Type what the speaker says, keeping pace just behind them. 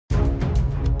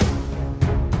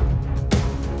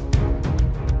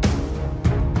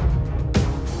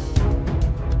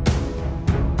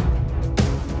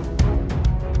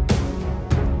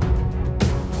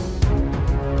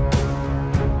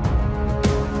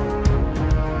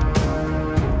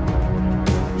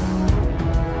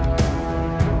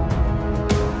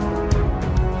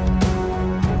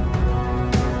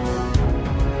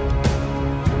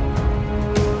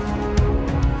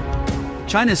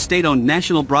China's state-owned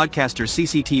national broadcaster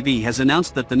CCTV has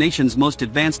announced that the nation's most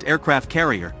advanced aircraft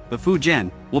carrier, the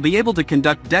Fujian, will be able to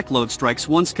conduct deck-load strikes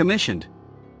once commissioned.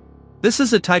 This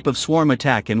is a type of swarm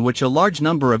attack in which a large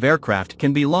number of aircraft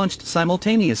can be launched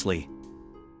simultaneously.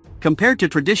 Compared to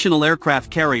traditional aircraft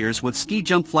carriers with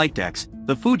ski-jump flight decks,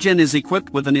 the Fujian is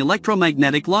equipped with an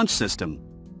electromagnetic launch system.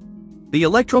 The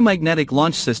electromagnetic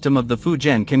launch system of the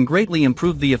Fujian can greatly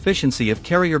improve the efficiency of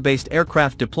carrier-based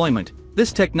aircraft deployment,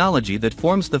 this technology that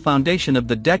forms the foundation of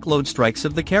the deck load strikes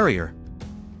of the carrier.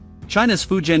 China's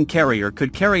Fujian carrier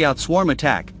could carry out swarm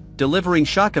attack, delivering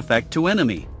shock effect to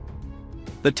enemy.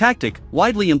 The tactic,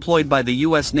 widely employed by the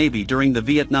US Navy during the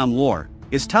Vietnam War,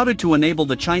 is touted to enable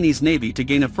the Chinese Navy to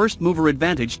gain a first-mover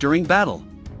advantage during battle.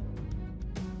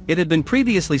 It had been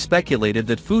previously speculated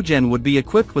that Fujian would be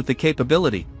equipped with the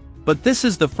capability, but this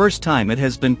is the first time it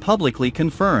has been publicly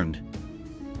confirmed.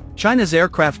 China's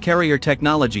aircraft carrier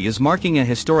technology is marking a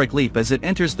historic leap as it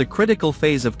enters the critical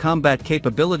phase of combat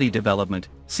capability development,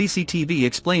 CCTV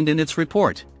explained in its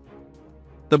report.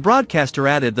 The broadcaster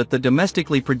added that the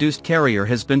domestically produced carrier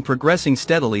has been progressing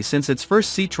steadily since its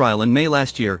first sea trial in May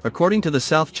last year. According to the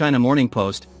South China Morning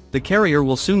Post, the carrier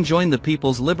will soon join the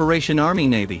People's Liberation Army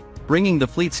Navy, bringing the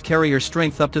fleet's carrier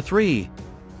strength up to 3.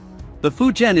 The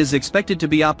Fujian is expected to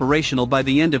be operational by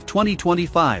the end of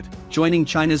 2025, joining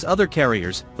China's other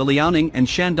carriers, the Liaoning and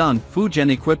Shandong.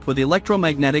 Fujian equipped with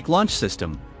electromagnetic launch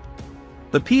system.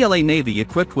 The PLA Navy,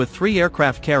 equipped with 3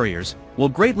 aircraft carriers, will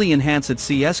greatly enhance its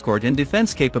sea escort and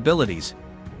defense capabilities.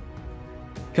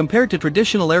 Compared to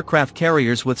traditional aircraft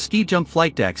carriers with ski-jump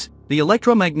flight decks, the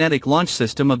electromagnetic launch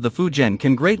system of the Fujian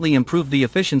can greatly improve the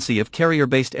efficiency of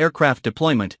carrier-based aircraft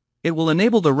deployment. It will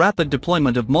enable the rapid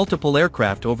deployment of multiple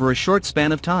aircraft over a short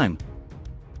span of time.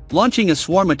 Launching a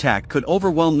swarm attack could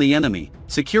overwhelm the enemy,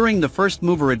 securing the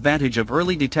first-mover advantage of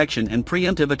early detection and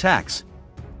preemptive attacks.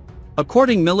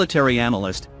 According to military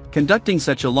analyst, conducting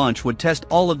such a launch would test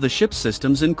all of the ship's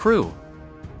systems and crew.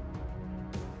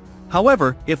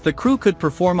 However, if the crew could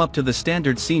perform up to the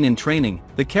standards seen in training,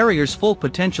 the carrier's full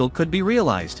potential could be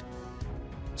realized.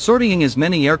 Sorting as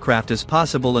many aircraft as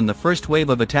possible in the first wave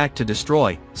of attack to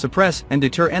destroy, suppress, and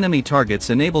deter enemy targets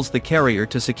enables the carrier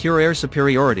to secure air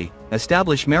superiority,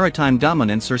 establish maritime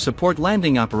dominance, or support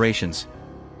landing operations.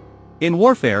 In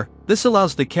warfare, this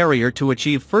allows the carrier to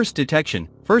achieve first detection,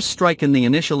 first strike in the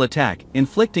initial attack,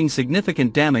 inflicting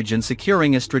significant damage and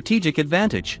securing a strategic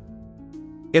advantage.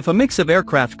 If a mix of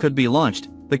aircraft could be launched,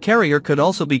 the carrier could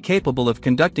also be capable of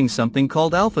conducting something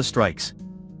called alpha strikes.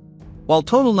 While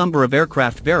total number of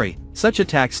aircraft vary, such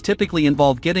attacks typically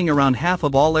involve getting around half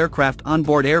of all aircraft on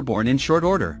board airborne in short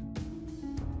order.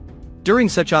 During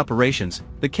such operations,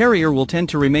 the carrier will tend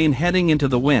to remain heading into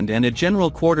the wind, and at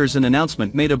general quarters an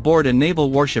announcement made aboard a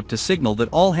naval warship to signal that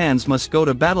all hands must go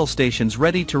to battle stations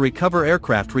ready to recover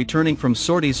aircraft returning from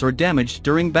sorties or damaged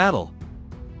during battle.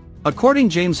 According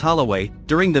to James Holloway,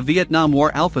 during the Vietnam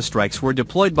War, alpha strikes were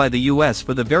deployed by the US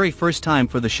for the very first time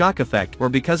for the shock effect or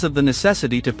because of the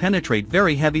necessity to penetrate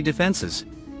very heavy defenses.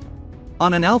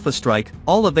 On an alpha strike,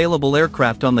 all available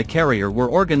aircraft on the carrier were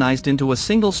organized into a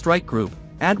single strike group,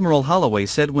 Admiral Holloway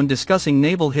said when discussing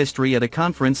naval history at a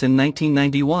conference in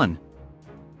 1991.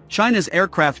 China's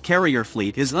aircraft carrier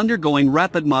fleet is undergoing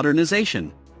rapid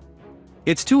modernization.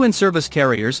 Its 2 in-service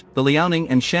carriers, the Liaoning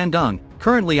and Shandong,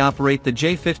 currently operate the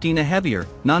J-15, a heavier,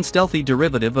 non-stealthy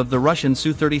derivative of the Russian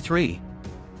Su-33.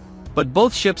 But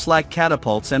both ships lack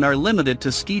catapults and are limited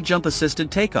to ski-jump assisted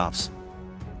takeoffs.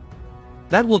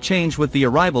 That will change with the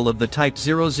arrival of the Type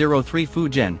 003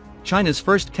 Fujian, China's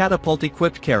first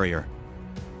catapult-equipped carrier.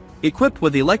 Equipped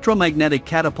with electromagnetic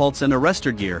catapults and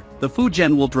arrestor gear, the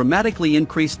Fujian will dramatically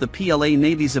increase the PLA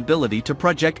Navy's ability to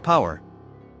project power.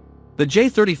 The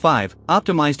J-35,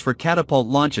 optimized for catapult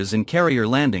launches and carrier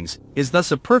landings, is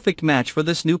thus a perfect match for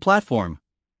this new platform.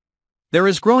 There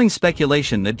is growing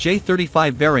speculation that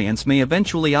J-35 variants may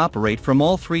eventually operate from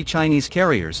all 3 Chinese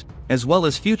carriers, as well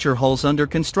as future hulls under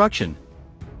construction.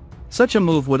 Such a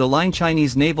move would align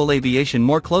Chinese naval aviation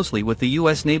more closely with the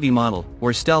US Navy model,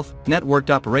 where stealth, networked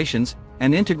operations,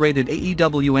 and integrated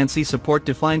AEW&C support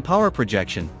define power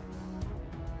projection.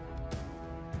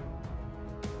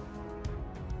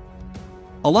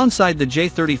 Alongside the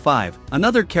J-35,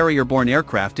 another carrier-borne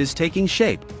aircraft is taking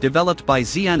shape, developed by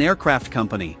Xi'an Aircraft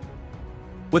Company.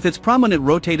 With its prominent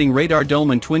rotating radar dome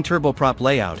and twin turboprop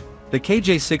layout, the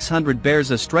KJ-600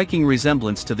 bears a striking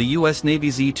resemblance to the US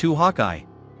Navy's E-2 Hawkeye.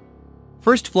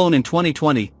 First flown in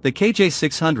 2020, the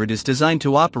KJ-600 is designed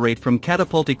to operate from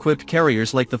catapult-equipped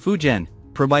carriers like the Fujian,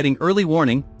 providing early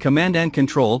warning, command and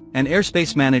control, and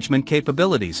airspace management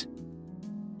capabilities.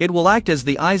 It will act as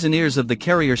the eyes and ears of the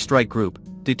carrier strike group,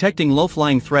 detecting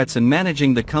low-flying threats and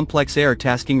managing the complex air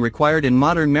tasking required in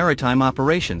modern maritime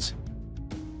operations.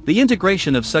 The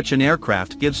integration of such an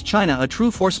aircraft gives China a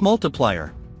true force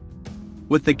multiplier.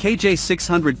 With the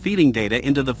KJ-600 feeding data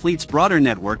into the fleet's broader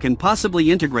network and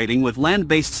possibly integrating with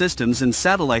land-based systems and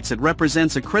satellites, it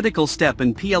represents a critical step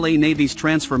in PLA Navy's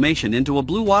transformation into a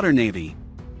blue water navy.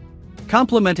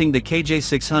 Complementing the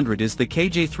KJ-600 is the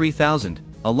KJ-3000,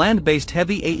 a land-based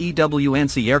heavy AEW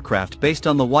ANSI aircraft based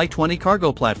on the Y-20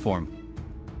 cargo platform.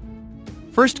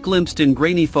 First glimpsed in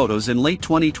grainy photos in late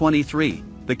 2023,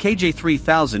 the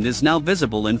KJ-3000 is now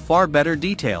visible in far better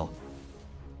detail.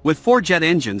 With 4 jet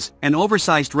engines, an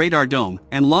oversized radar dome,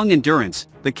 and long endurance,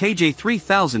 the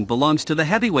KJ-3000 belongs to the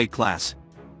heavyweight class.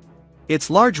 Its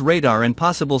large radar and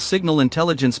possible signal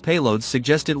intelligence payloads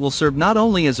suggest it will serve not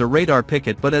only as a radar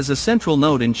picket but as a central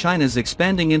node in China's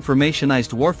expanding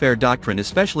informationized warfare doctrine,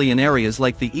 especially in areas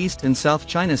like the East and South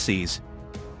China Seas.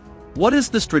 What is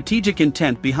the strategic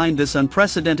intent behind this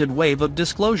unprecedented wave of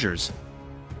disclosures?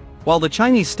 While the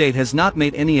Chinese state has not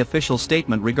made any official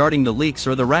statement regarding the leaks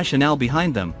or the rationale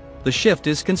behind them, the shift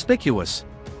is conspicuous.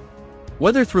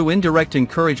 Whether through indirect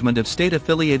encouragement of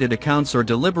state-affiliated accounts or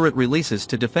deliberate releases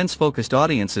to defense-focused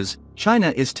audiences,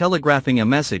 China is telegraphing a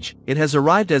message: it has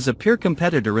arrived as a peer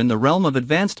competitor in the realm of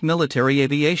advanced military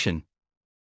aviation.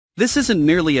 This isn't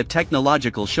merely a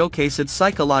technological showcase, it's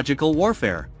psychological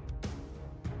warfare.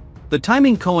 The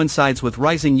timing coincides with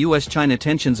rising US-China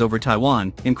tensions over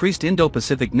Taiwan, increased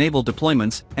Indo-Pacific naval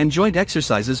deployments, and joint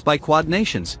exercises by Quad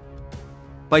nations.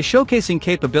 By showcasing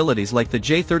capabilities like the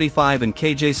J-35 and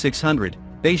KJ-600,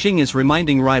 Beijing is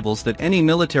reminding rivals that any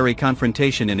military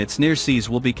confrontation in its near seas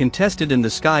will be contested in the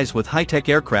skies with high-tech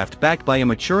aircraft backed by a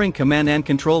maturing command and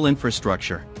control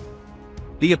infrastructure.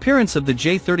 The appearance of the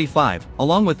J-35,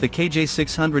 along with the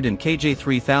KJ-600 and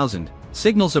KJ-3000,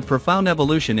 signals a profound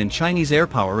evolution in Chinese air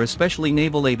power, especially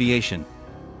naval aviation.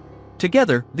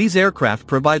 Together, these aircraft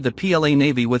provide the PLA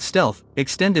Navy with stealth,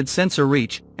 extended sensor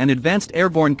reach, and advanced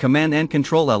airborne command and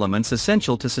control elements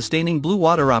essential to sustaining blue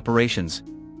water operations.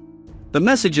 The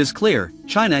message is clear: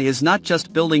 China is not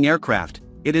just building aircraft,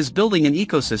 it is building an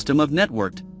ecosystem of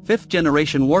networked,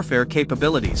 fifth-generation warfare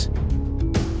capabilities.